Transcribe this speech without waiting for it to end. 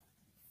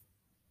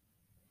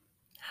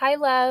Hi,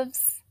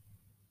 loves.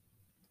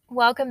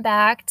 Welcome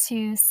back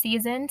to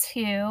season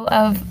 2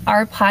 of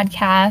our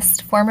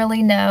podcast,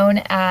 formerly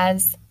known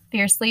as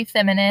Fiercely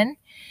Feminine,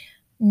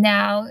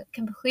 now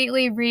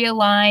completely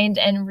realigned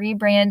and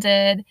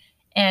rebranded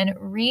and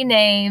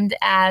renamed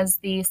as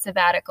the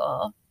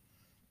Sabbatical.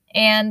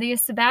 And the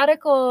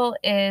Sabbatical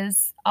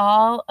is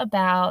all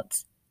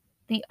about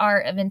the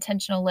art of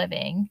intentional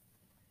living,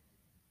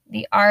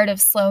 the art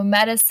of slow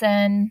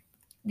medicine,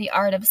 the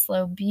art of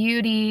slow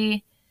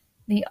beauty,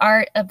 the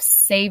art of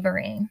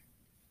savoring.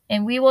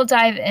 And we will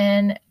dive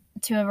in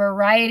to a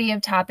variety of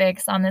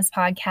topics on this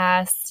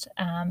podcast,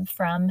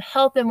 from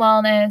health and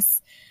wellness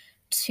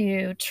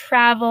to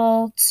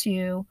travel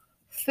to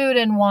food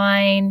and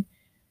wine,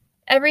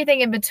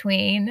 everything in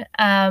between.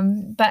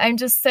 But I'm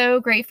just so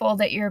grateful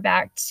that you're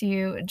back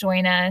to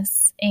join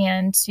us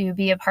and to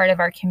be a part of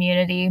our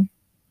community.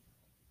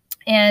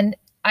 And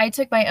I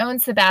took my own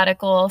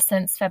sabbatical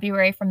since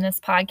February from this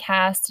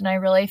podcast, and I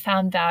really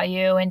found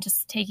value in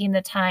just taking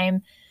the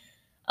time,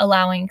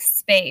 allowing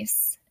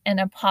space and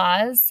a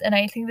pause. And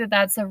I think that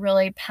that's a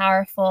really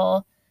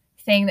powerful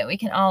thing that we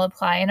can all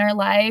apply in our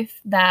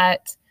life,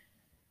 that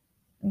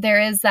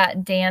there is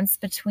that dance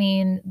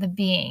between the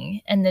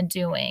being and the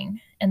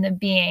doing, and the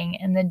being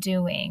and the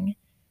doing.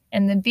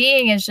 And the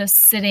being is just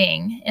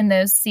sitting in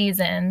those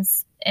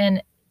seasons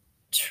and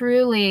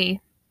truly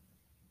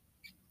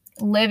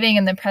living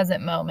in the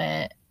present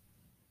moment.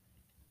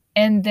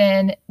 And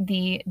then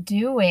the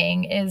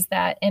doing is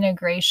that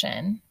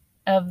integration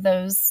of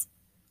those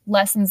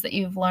lessons that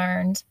you've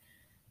learned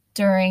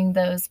during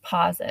those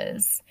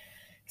pauses.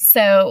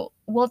 So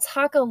we'll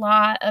talk a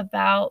lot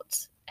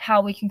about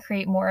how we can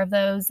create more of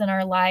those in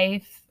our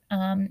life,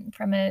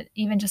 from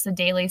even just a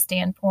daily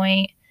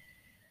standpoint.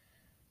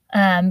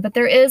 But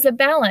there is a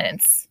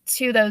balance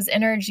to those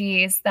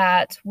energies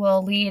that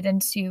will lead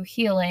into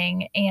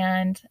healing.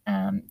 And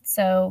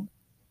so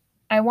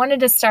I wanted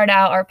to start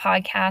out our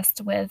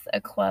podcast with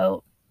a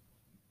quote.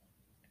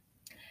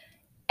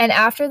 And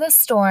after the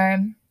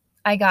storm,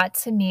 I got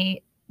to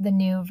meet the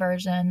new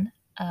version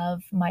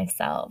of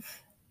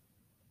myself.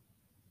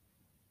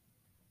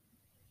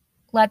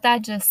 Let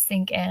that just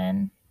sink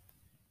in.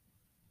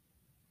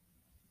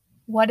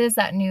 What is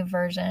that new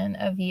version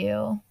of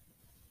you?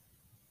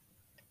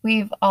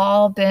 We've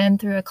all been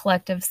through a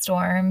collective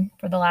storm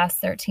for the last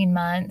 13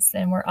 months,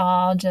 and we're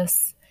all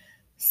just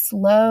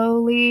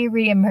slowly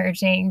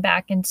reemerging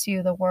back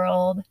into the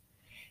world.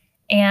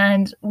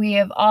 And we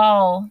have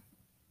all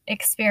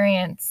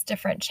experienced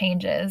different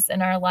changes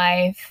in our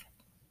life,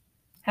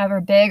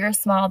 however big or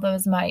small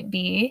those might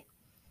be.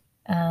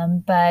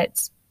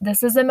 But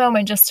this is a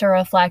moment just to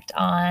reflect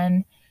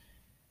on,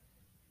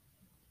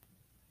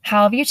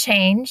 how have you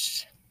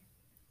changed?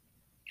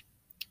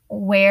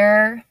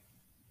 Where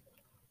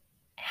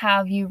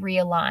have you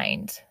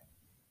realigned?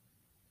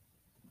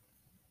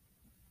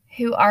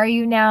 Who are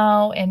you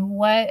now, and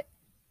what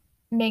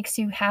makes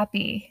you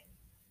happy?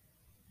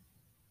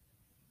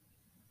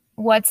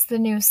 What's the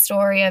new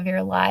story of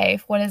your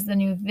life? What is the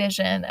new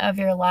vision of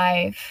your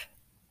life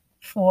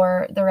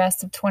for the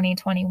rest of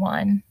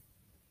 2021?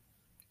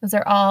 Those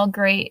are all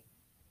great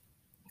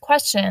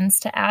questions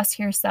to ask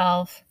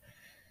yourself.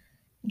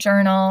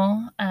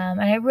 Journal.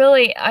 And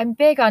I'm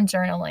big on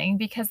journaling,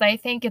 because I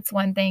think it's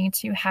one thing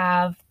to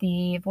have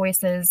the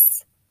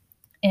voices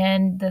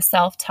and the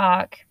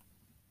self-talk,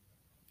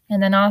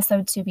 and then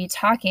also to be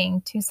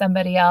talking to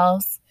somebody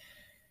else.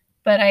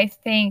 But I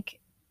think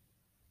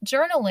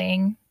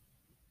journaling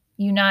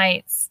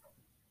unites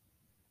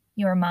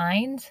your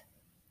mind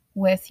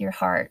with your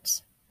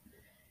heart.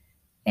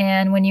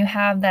 And when you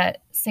have that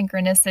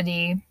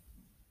synchronicity,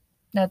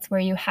 that's where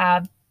you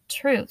have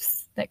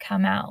truths that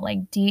come out,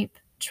 like deep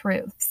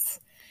truths.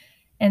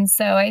 And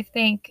so I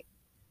think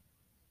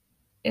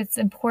it's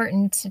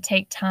important to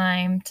take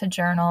time to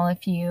journal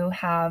if you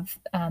have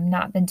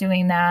not been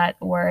doing that,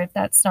 or if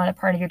that's not a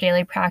part of your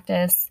daily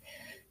practice,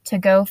 to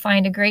go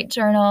find a great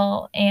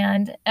journal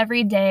and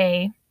every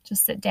day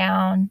just sit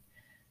down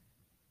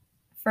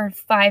for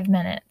 5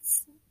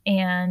 minutes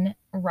and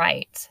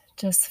write,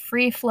 just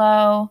free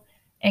flow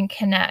and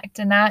connect.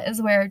 And that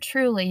is where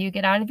truly you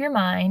get out of your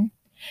mind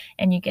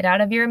and you get out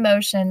of your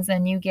emotions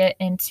and you get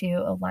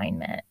into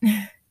alignment.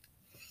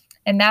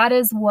 And that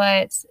is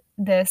what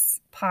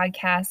this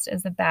podcast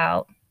is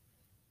about.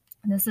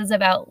 This is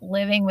about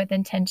living with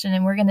intention,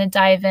 and we're going to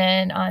dive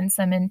in on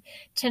some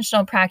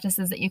intentional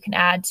practices that you can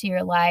add to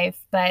your life.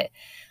 But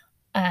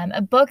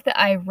a book that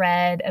I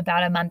read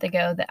about a month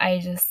ago that I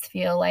just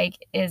feel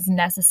like is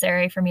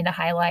necessary for me to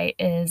highlight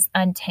is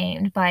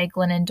Untamed by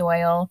Glennon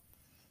Doyle.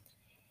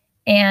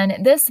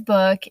 And this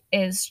book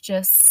is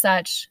just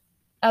such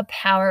a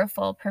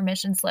powerful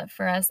permission slip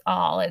for us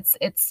all.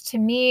 It's to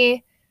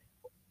me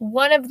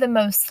one of the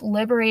most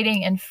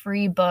liberating and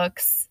free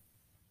books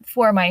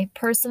for my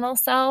personal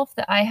self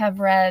that I have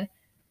read.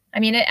 I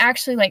mean, it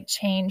actually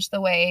changed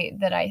the way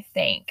that I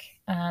think.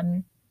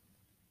 And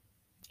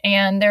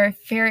there are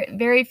very,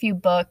 very few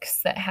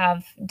books that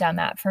have done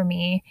that for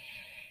me.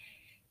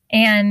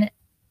 And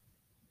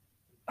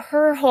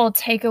her whole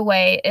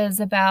takeaway is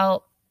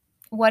about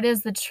what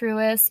is the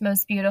truest,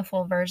 most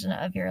beautiful version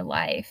of your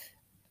life?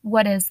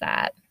 What is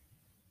that?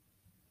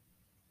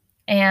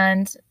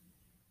 And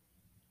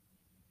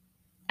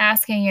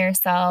asking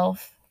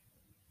yourself,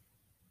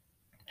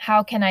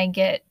 how can I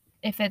get,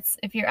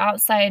 if your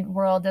outside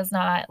world does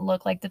not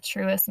look like the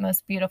truest,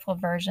 most beautiful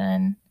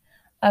version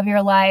of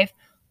your life,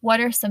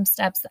 what are some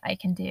steps that I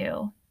can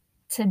do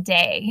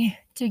today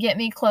to get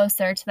me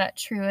closer to that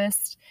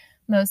truest,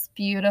 most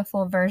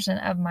beautiful version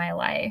of my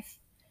life?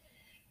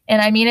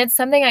 And I mean, it's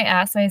something I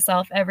ask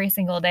myself every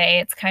single day.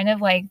 It's kind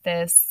of like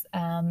this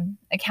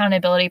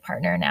accountability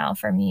partner now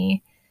for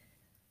me.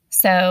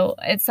 So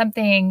it's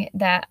something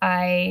that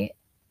I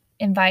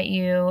invite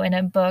you, in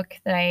a book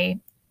that I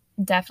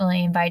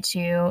definitely invite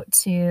you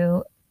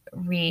to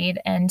read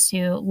and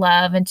to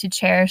love and to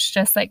cherish,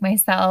 just like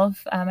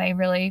myself. I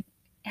really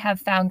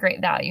have found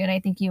great value, and I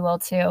think you will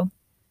too.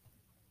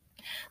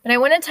 But I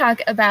want to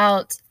talk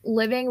about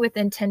living with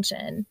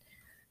intention.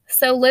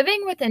 So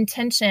living with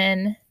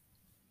intention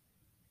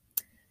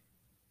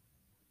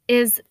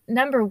is,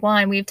 number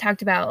one, we've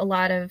talked about a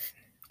lot of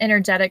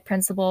energetic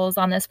principles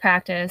on this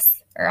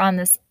practice, or on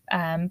this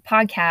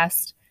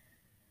podcast.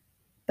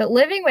 But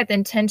living with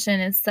intention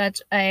is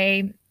such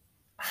a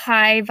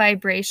high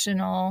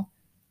vibrational,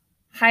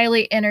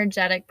 highly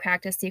energetic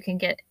practice you can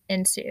get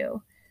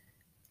into,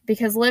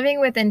 because living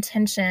with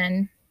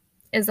intention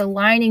is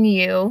aligning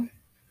you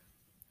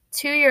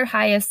to your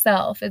highest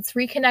self. It's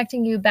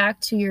reconnecting you back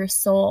to your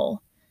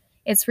soul.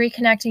 It's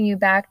reconnecting you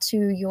back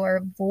to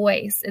your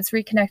voice. It's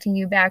reconnecting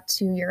you back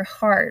to your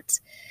heart.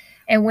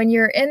 And when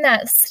you're in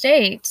that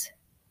state,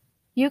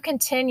 you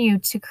continue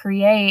to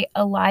create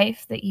a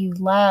life that you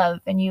love,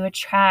 and you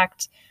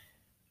attract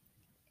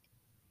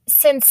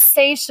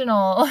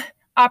sensational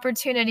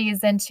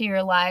opportunities into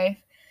your life.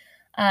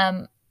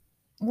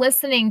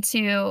 Listening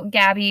to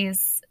Gabby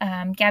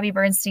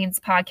Bernstein's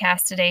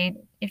podcast today.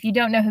 If you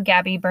don't know who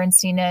Gabby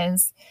Bernstein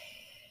is,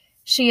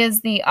 she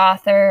is the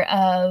author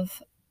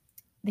of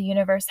The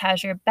Universe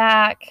Has Your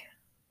Back,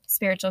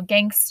 Spiritual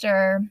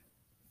Gangster,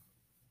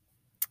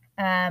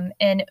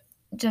 and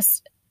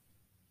just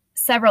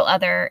several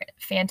other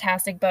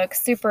fantastic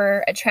books.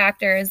 Super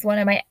Attractor is one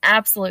of my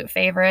absolute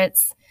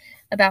favorites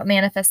about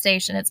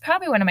manifestation. It's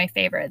probably one of my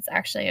favorites,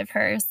 actually, of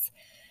hers.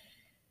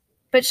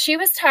 But she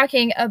was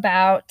talking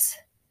about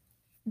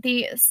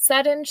the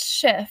sudden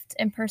shift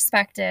in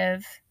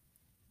perspective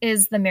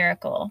is the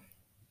miracle.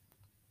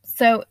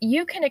 So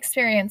you can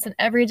experience an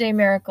everyday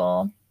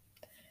miracle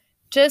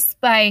just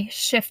by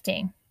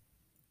shifting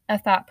a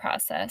thought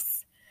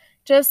process,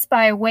 just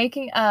by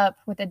waking up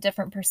with a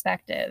different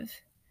perspective.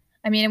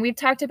 I mean, we've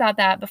talked about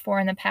that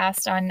before in the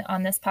past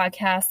on this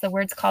podcast. The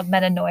word's called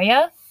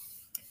metanoia.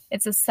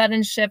 It's a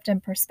sudden shift in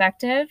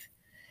perspective,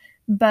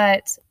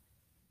 but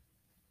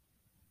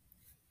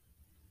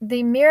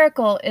the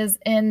miracle is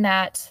in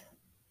that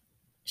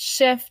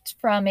shift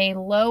from a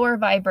lower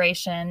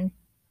vibration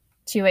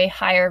to a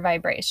higher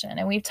vibration.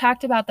 And we've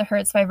talked about the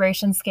Hertz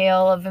vibration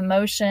scale of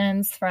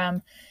emotions,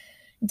 from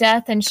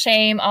death and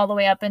shame all the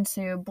way up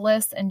into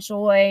bliss and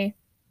joy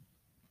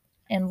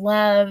and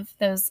love,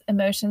 those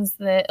emotions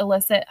that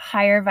elicit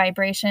higher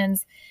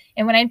vibrations.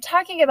 And when I'm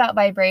talking about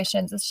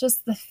vibrations, it's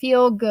just the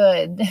feel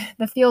goods,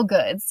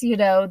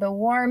 the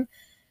warm,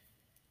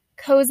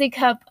 cozy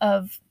cup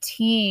of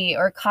tea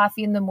or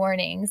coffee in the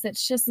mornings.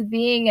 It's just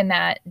being in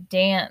that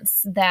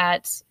dance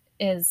that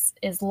is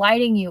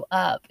lighting you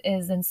up,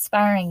 is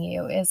inspiring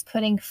you, is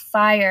putting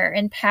fire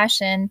and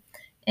passion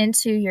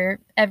into your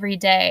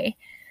everyday.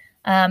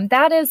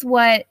 That is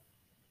what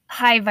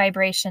high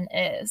vibration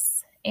is.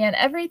 And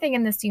everything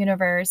in this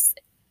universe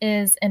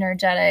is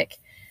energetic.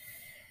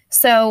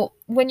 So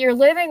when you're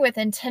living with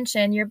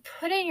intention, you're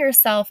putting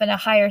yourself in a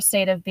higher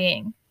state of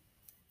being.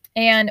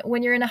 And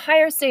when you're in a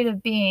higher state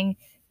of being,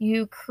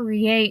 you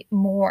create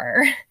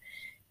more,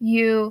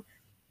 you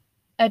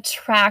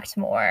attract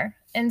more.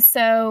 And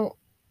so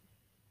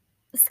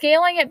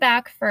scaling it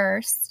back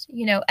first,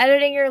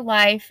 editing your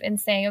life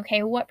and saying,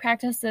 okay, what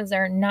practices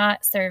are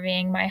not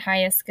serving my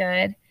highest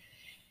good?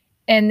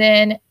 And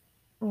then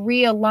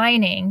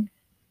realigning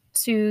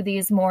to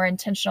these more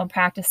intentional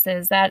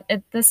practices.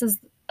 This is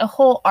a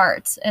whole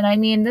art. And I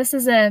mean, this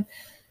is a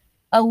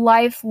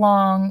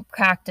lifelong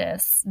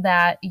practice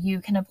that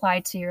you can apply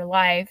to your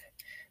life.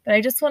 But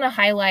I just want to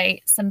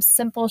highlight some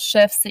simple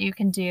shifts that you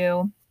can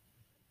do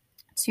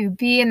to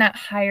be in that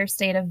higher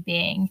state of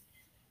being.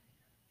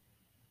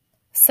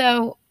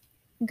 So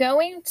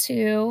going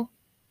to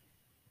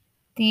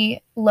the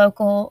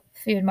local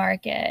food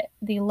market,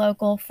 the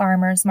local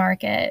farmer's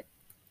market,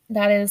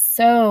 that is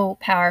so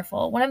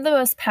powerful. One of the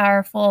most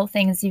powerful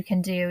things you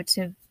can do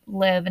to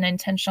live an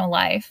intentional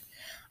life.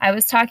 I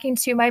was talking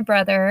to my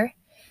brother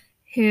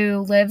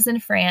who lives in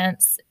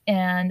France,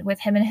 and with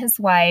him and his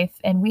wife,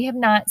 and we have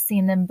not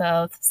seen them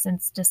both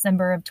since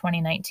December of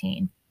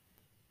 2019.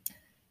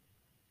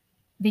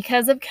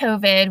 Because of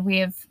COVID, we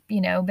have,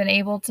 been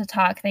able to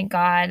talk, thank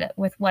God,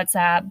 with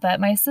WhatsApp,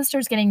 but my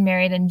sister's getting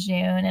married in June,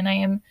 and I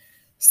am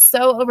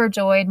so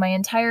overjoyed. My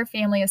entire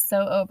family is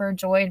so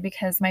overjoyed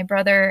because my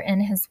brother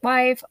and his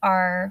wife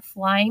are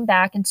flying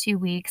back in 2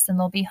 weeks and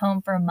they'll be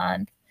home for a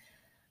month.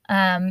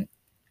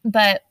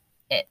 But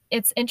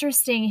it's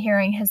interesting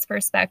hearing his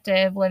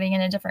perspective living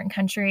in a different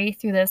country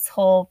through this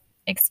whole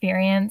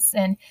experience.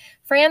 And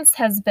France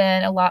has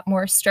been a lot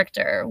more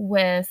stricter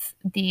with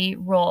the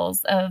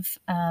rules of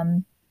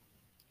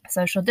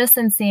social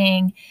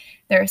distancing.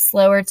 They're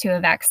slower to a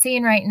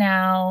vaccine right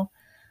now.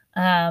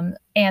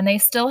 And they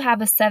still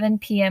have a 7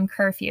 p.m.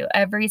 curfew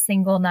every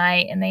single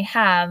night, and they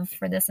have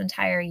for this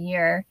entire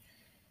year.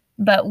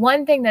 But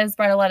one thing that has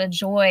brought a lot of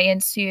joy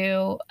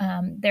into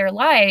their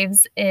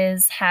lives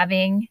is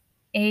having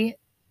a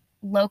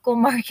local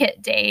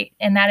market date,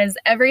 and that is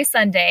every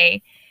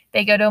Sunday.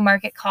 They go to a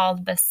market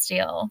called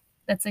Bastille.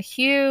 That's a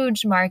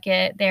huge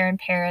market there in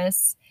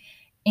Paris,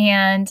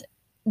 and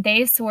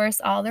they source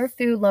all their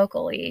food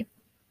locally.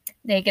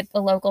 They get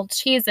the local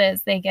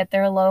cheeses, they get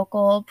their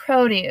local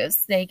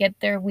produce, they get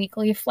their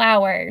weekly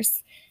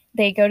flowers.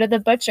 They go to the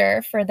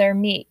butcher for their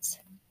meat.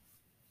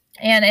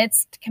 And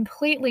it's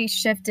completely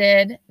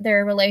shifted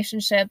their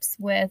relationships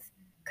with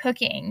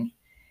cooking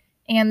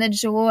and the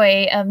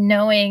joy of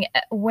knowing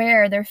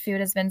where their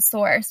food has been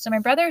sourced. And my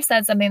brother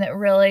said something that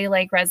really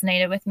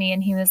resonated with me.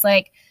 And he was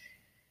like,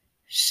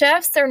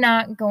 chefs are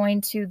not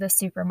going to the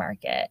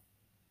supermarket.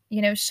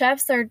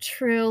 Chefs are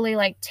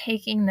truly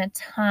taking the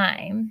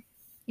time.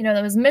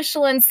 Those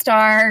Michelin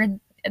star,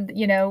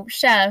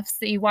 chefs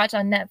that you watch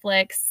on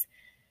Netflix,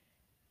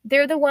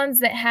 they're the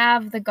ones that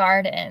have the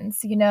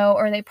gardens,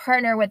 or they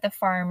partner with the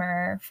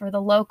farmer for the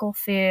local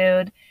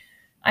food.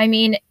 I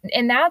mean,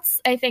 and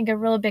that's, I think, a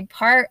real big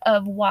part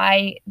of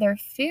why their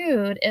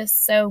food is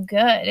so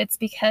good. It's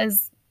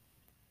because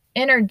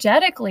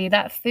energetically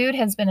that food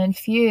has been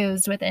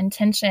infused with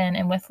intention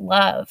and with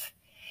love.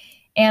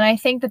 And I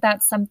think that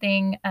that's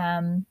something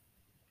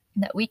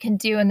that we can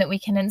do and that we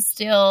can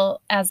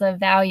instill as a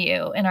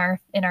value in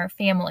our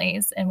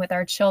families and with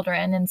our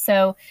children. And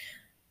so,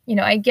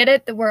 I get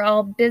it that we're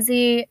all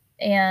busy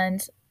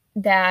and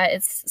that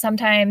it's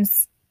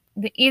sometimes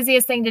the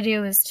easiest thing to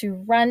do is to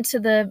run to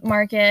the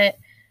market,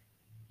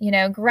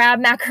 grab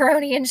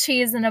macaroni and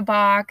cheese in a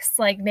box,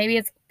 maybe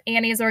it's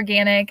Annie's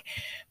organic.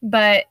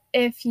 But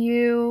if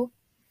you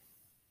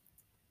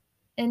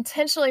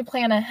intentionally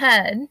plan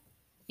ahead,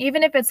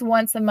 even if it's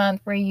once a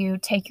month where you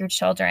take your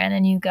children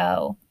and you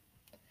go,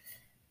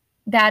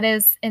 that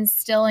is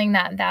instilling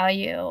that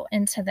value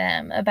into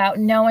them about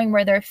knowing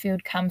where their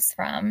food comes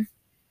from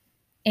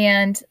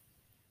and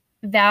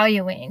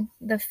valuing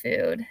the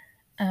food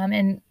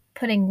and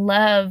putting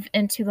love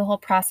into the whole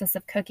process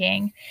of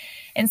cooking.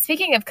 And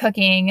speaking of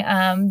cooking,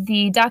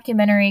 the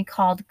documentary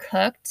called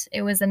Cooked,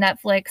 it was a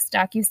Netflix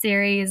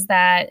docuseries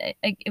that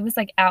it was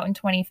out in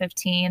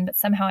 2015, but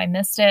somehow I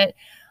missed it.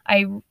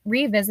 I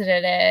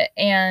revisited it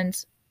and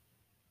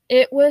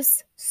it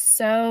was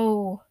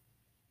so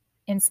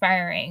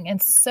inspiring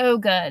and so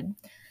good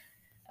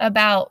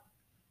about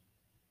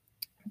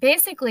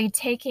basically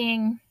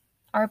taking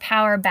our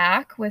power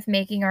back with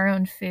making our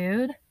own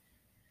food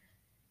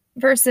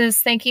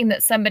versus thinking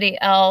that somebody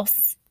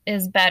else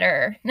is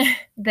better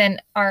than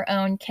our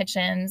own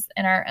kitchens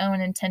and our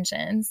own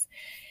intentions.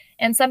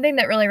 And something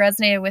that really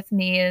resonated with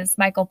me is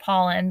Michael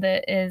Pollan,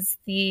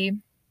 he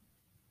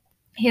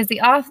is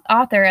the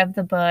author of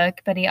the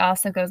book, but he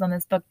also goes on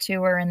this book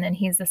tour, and then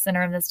he's the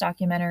center of this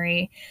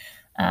documentary.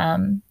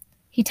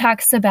 He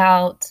talks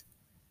about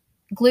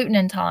gluten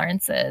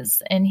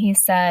intolerances, and he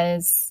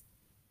says,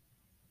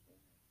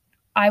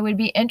 I would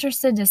be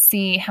interested to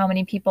see how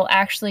many people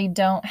actually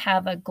don't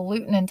have a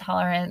gluten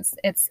intolerance.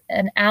 It's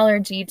an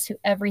allergy to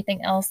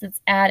everything else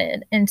that's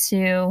added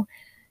into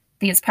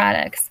these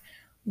products,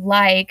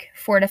 like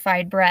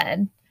fortified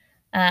bread.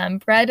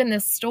 Bread in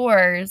the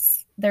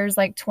stores, there's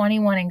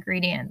 21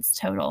 ingredients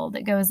total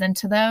that goes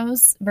into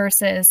those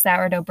versus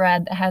sourdough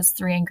bread that has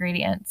 3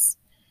 ingredients.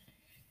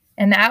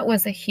 And that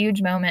was a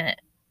huge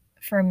moment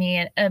for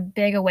me, a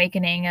big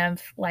awakening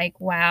of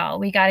wow,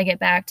 we got to get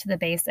back to the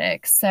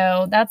basics.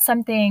 So that's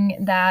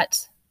something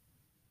that,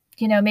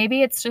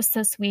 maybe it's just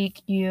this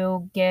week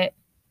you get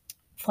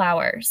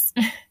flowers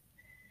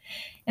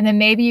and then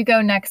maybe you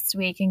go next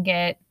week and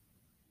get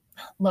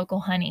local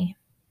honey.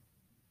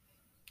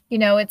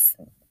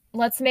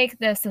 Let's make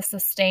this a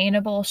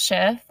sustainable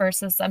shift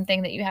versus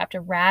something that you have to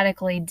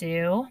radically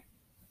do.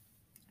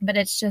 But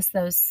it's just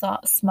those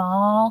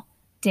small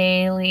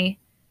daily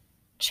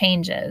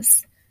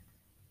changes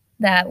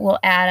that will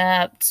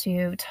add up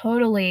to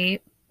totally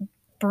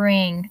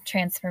bring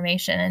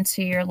transformation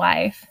into your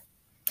life.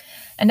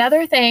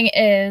 Another thing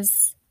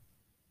is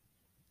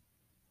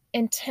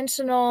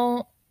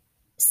intentional,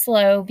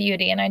 slow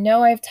beauty. And I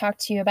know I've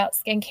talked to you about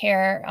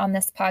skincare on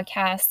this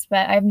podcast,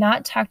 but I've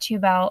not talked to you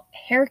about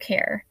hair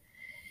care.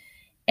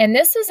 And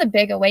this is a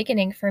big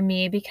awakening for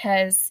me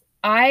because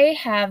I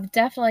have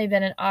definitely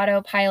been an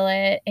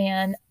autopilot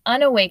and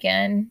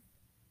unawakened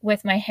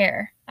with my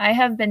hair. I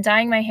have been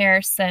dyeing my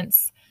hair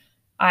since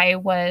I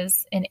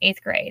was in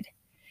 8th grade.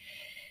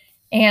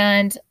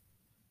 And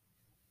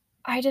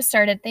I just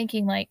started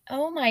thinking like,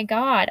 oh my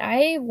God,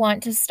 I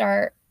want to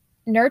start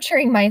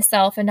nurturing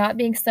myself and not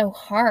being so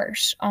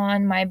harsh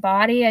on my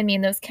body. I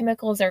mean, those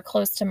chemicals are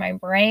close to my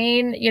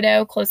brain,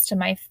 close to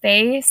my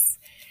face.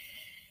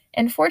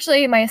 And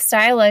fortunately, my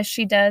stylist,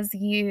 she does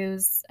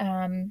use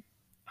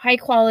high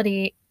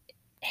quality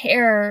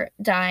hair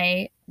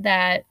dye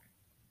that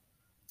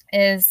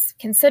is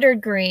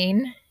considered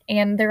green.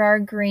 And there are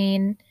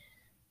green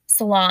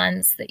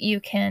salons that you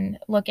can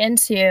look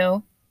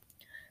into.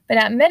 But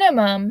at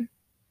minimum,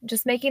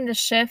 just making the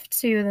shift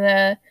to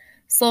the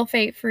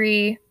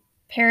sulfate-free,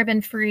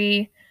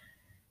 paraben-free,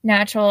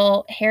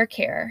 natural hair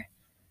care.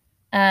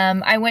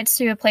 I went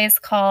to a place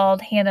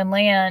called Hand and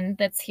Land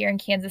that's here in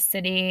Kansas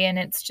City, and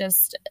it's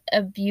just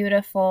a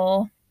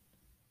beautiful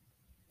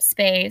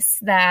space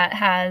that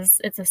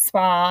it's a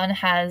spa and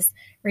has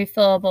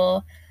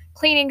refillable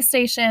cleaning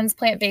stations,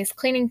 plant-based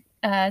cleaning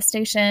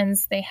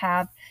stations. They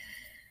have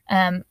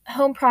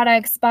home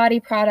products, body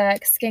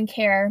products,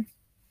 skincare.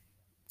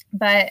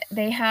 But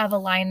they have a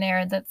line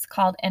there that's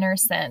called Inner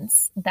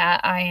Sense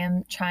that I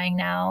am trying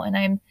now. And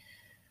I'm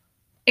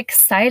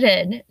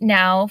excited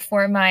now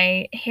for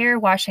my hair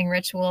washing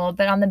ritual.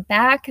 But on the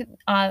back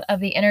of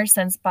the Inner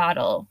Sense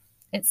bottle,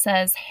 it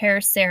says hair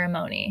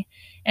ceremony.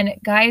 And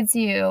it guides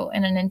you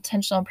in an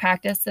intentional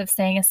practice of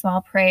saying a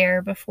small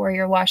prayer before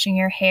you're washing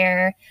your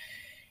hair.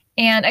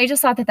 And I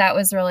just thought that that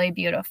was really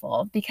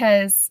beautiful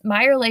because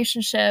my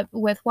relationship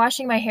with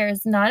washing my hair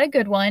is not a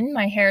good one.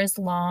 My hair is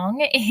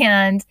long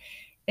and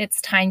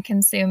it's time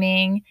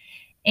consuming,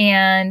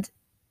 and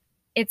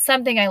it's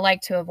something I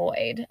like to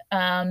avoid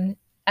at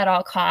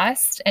all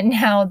costs. And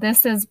now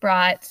this has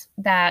brought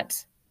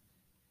that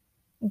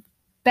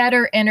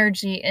better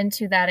energy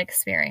into that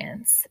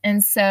experience.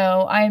 And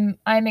so I'm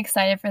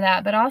excited for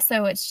that. But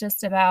also it's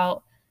just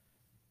about,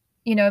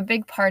 a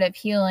big part of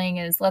healing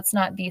is let's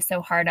not be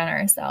so hard on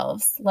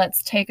ourselves.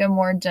 Let's take a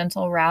more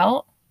gentle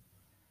route.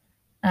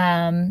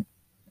 And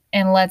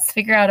let's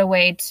figure out a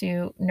way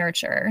to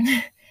nurture.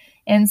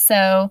 And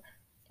so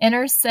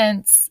Inner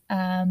Sense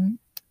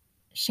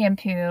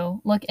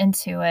shampoo, look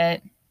into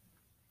it.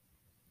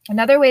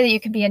 Another way that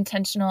you can be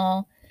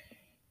intentional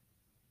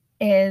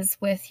is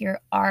with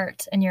your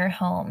art in your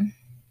home.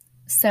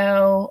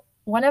 So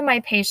one of my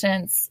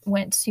patients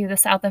went to the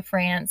south of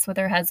France with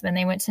her husband.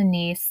 They went to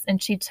Nice,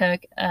 and she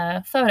took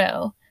a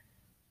photo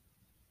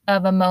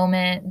of a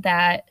moment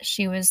that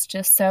she was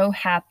just so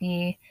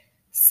happy,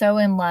 so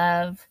in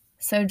love,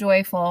 so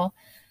joyful.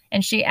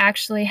 And she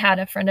actually had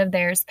a friend of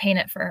theirs paint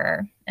it for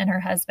her and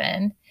her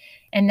husband.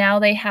 And now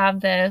they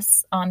have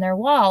this on their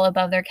wall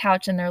above their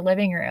couch in their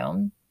living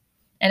room.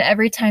 And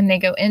every time they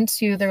go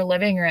into their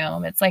living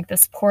room, it's like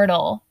this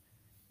portal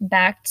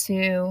back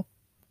to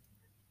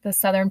the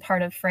southern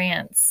part of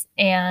France.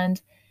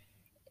 And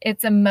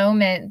it's a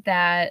moment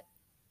that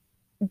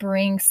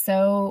brings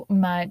so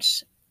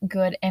much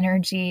good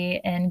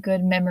energy and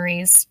good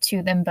memories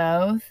to them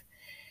both.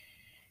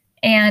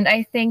 And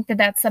I think that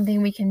that's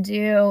something we can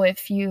do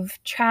if you've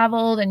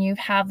traveled and you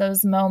have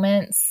those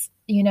moments,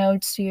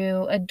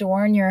 to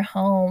adorn your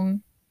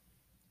home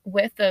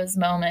with those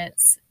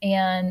moments.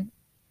 And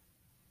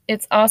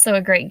it's also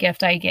a great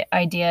gift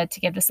idea to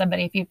give to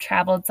somebody if you've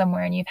traveled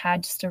somewhere and you've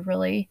had just a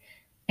really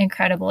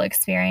incredible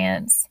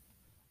experience.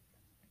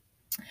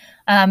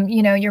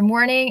 Your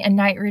morning and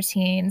night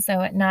routine.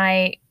 So at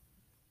night,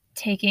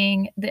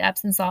 taking the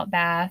Epsom salt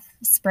bath,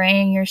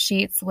 spraying your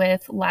sheets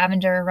with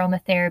lavender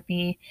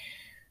aromatherapy,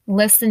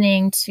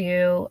 listening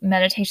to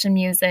meditation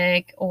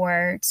music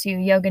or to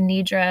yoga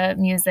nidra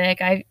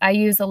music. I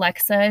use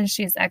Alexa, and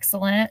she's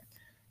excellent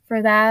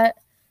for that.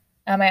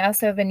 I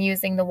also have been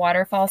using the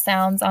waterfall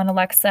sounds on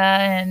Alexa,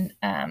 and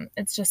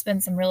it's just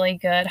been some really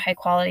good high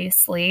quality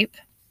sleep,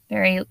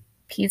 very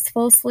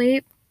peaceful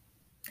sleep.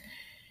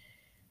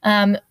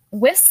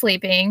 With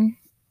sleeping,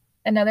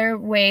 another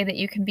way that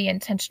you can be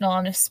intentional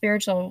in a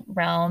spiritual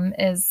realm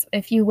is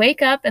if you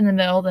wake up in the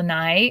middle of the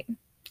night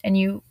and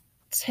you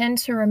tend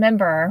to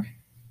remember,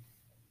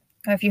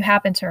 or if you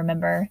happen to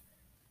remember,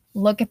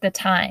 look at the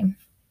time.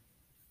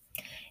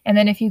 And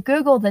then if you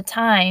Google the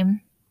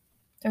time,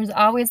 there's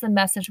always a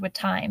message with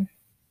time.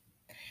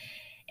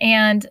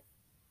 And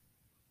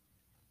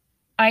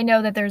I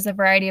know that there's a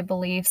variety of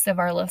beliefs of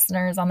our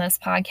listeners on this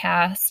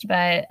podcast,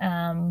 but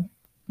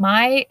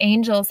my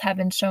angels have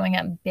been showing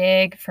up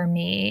big for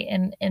me.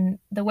 And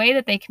the way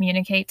that they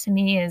communicate to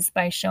me is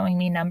by showing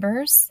me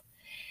numbers.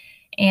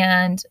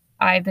 And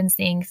I've been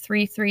seeing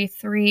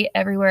 333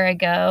 everywhere I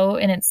go.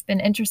 And it's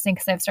been interesting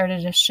because I've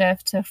started to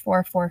shift to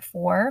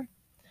 444.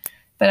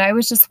 But I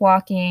was just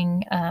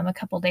walking a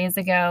couple days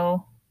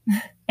ago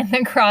in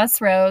the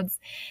crossroads,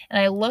 and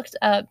I looked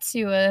up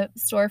to a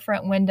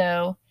storefront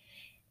window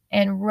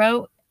and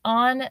wrote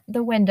on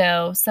the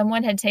window,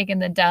 someone had taken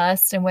the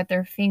dust and with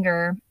their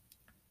finger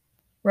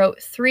wrote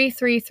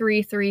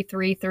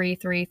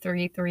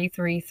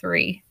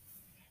 33333333333.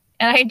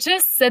 And I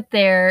just sit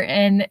there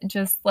and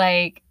just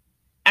like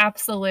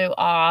absolute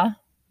awe.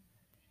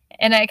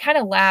 And I kind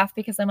of laugh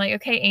because I'm like,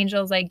 okay,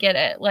 angels, I get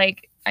it.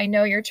 Like, I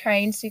know you're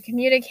trying to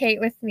communicate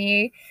with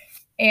me.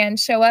 and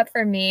show up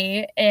for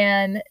me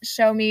and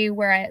show me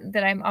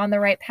that I'm on the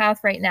right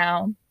path right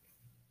now.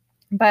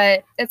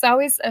 But it's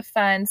always a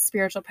fun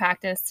spiritual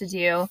practice to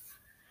do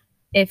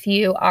if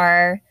you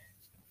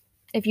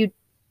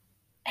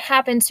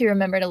happen to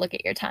remember to look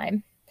at your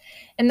time.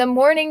 In the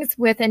mornings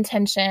with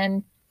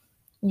intention,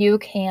 you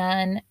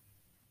can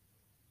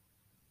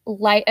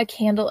light a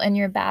candle in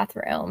your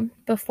bathroom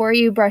before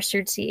you brush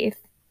your teeth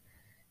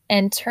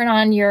and turn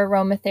on your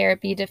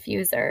aromatherapy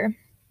diffuser.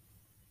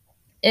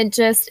 It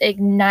just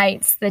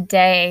ignites the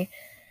day.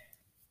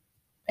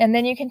 And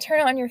then you can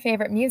turn on your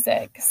favorite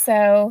music.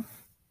 So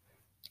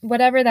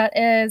whatever that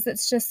is,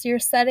 it's just you're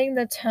setting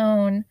the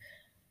tone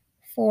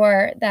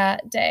for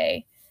that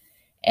day.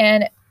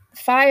 And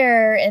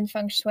fire in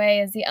feng shui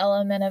is the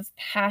element of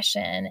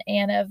passion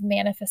and of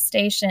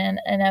manifestation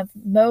and of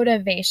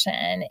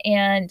motivation.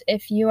 And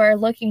if you are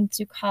looking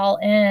to call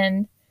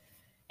in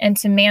and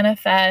to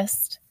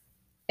manifest,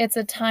 it's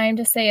a time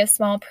to say a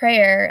small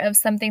prayer of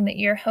something that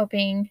you're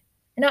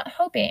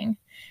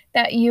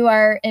that you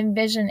are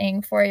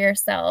envisioning for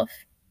yourself.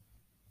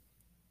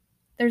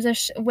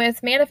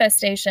 With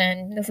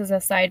manifestation, this is a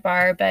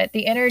sidebar, but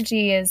the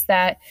energy is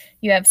that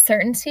you have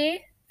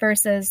certainty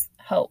versus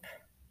hope.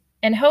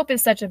 And hope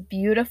is such a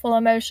beautiful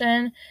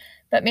emotion,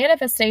 but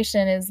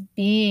manifestation is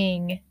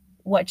being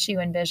what you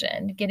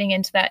envisioned, getting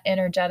into that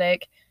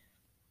energetic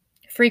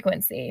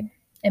frequency,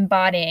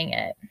 embodying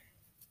it.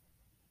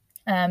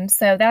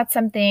 So that's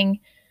something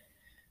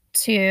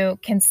to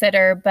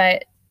consider,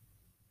 but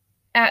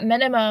at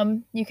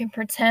minimum, you can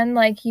pretend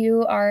like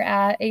you are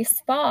at a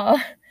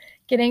spa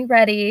getting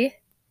ready.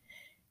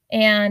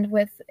 And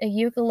with a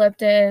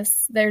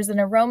eucalyptus, there's an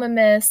aroma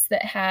mist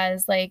that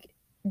has like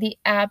the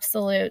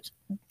absolute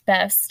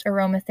best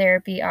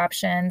aromatherapy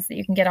options that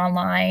you can get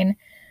online.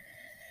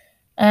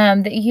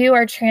 That you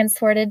are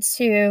transported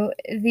to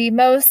the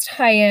most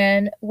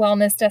high-end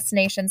wellness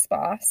destination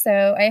spa.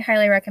 So I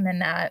highly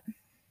recommend that.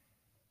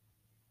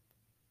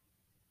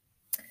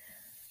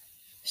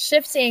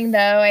 Shifting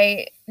though,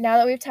 now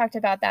that we've talked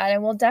about that,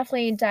 and we'll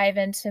definitely dive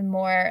into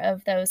more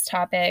of those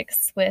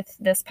topics with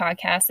this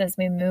podcast as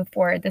we move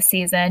forward this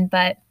season.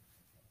 But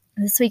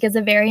this week is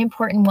a very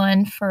important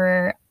one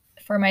for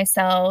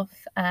myself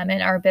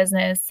and our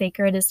business.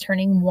 Sacred is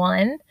turning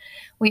 1.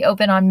 We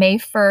open on May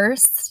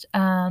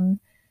 1st,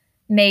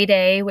 May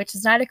Day, which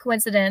is not a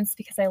coincidence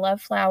because I love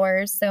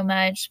flowers so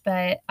much,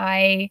 but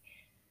I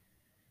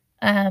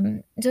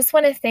just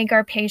want to thank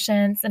our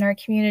patients and our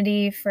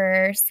community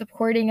for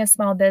supporting a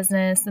small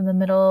business in the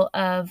middle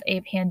of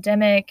a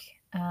pandemic.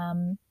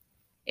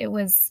 It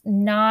was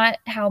not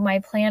how my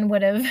plan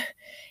would have,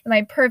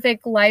 my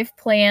perfect life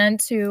plan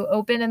to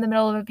open in the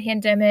middle of a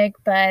pandemic,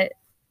 but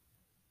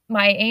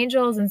my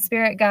angels and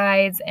spirit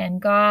guides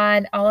and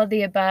God, all of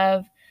the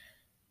above,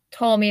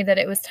 told me that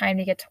it was time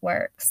to get to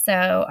work.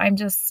 So I'm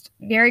just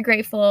very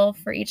grateful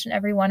for each and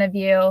every one of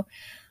you.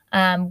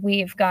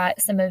 We've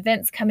got some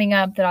events coming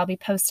up that I'll be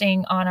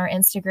posting on our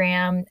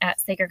Instagram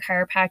at Sacred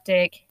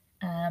Chiropractic.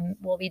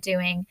 We'll be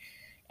doing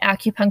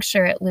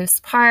acupuncture at Loose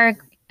Park.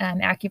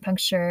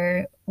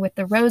 Acupuncture with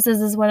the roses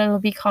is what it'll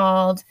be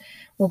called.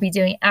 We'll be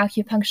doing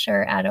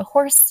acupuncture at a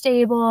horse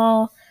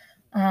stable.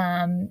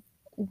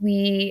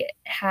 We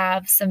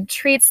have some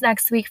treats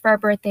next week for our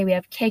birthday. We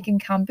have cake and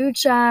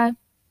kombucha,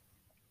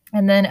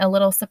 and then a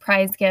little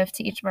surprise gift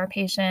to each of our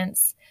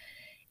patients.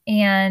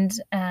 And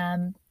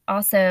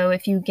also,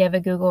 if you give a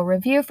Google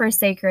review for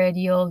Sacred,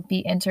 you'll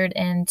be entered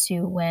in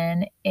to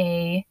win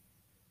a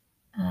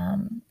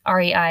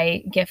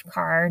REI gift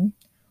card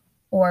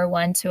or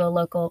one to a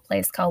local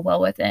place called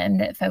Well Within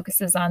that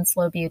focuses on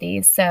slow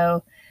beauty.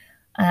 So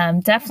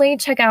definitely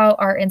check out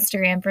our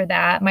Instagram for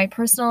that. My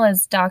personal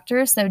is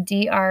Dr. So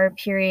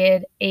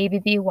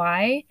Dr.Abby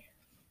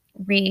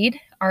Reed,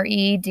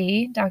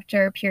 R-E-E-D,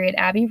 Dr.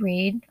 Abby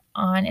Reed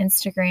on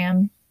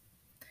Instagram.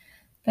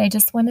 But I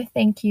just want to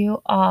thank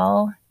you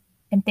all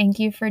and thank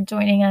you for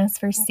joining us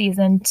for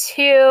season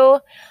 2.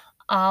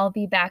 I'll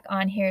be back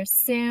on here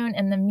soon.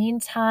 In the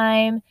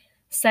meantime,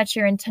 set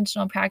your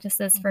intentional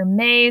practices for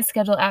May,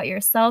 schedule out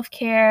your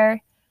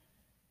self-care.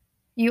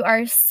 You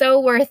are so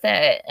worth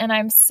it. And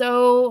I'm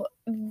so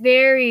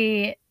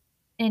very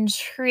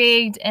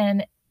intrigued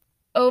and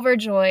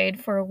overjoyed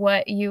for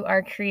what you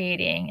are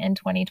creating in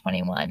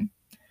 2021.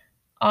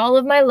 All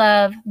of my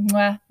love.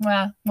 Mwah,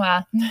 mwah,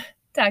 mwah.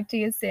 Talk to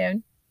you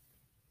soon.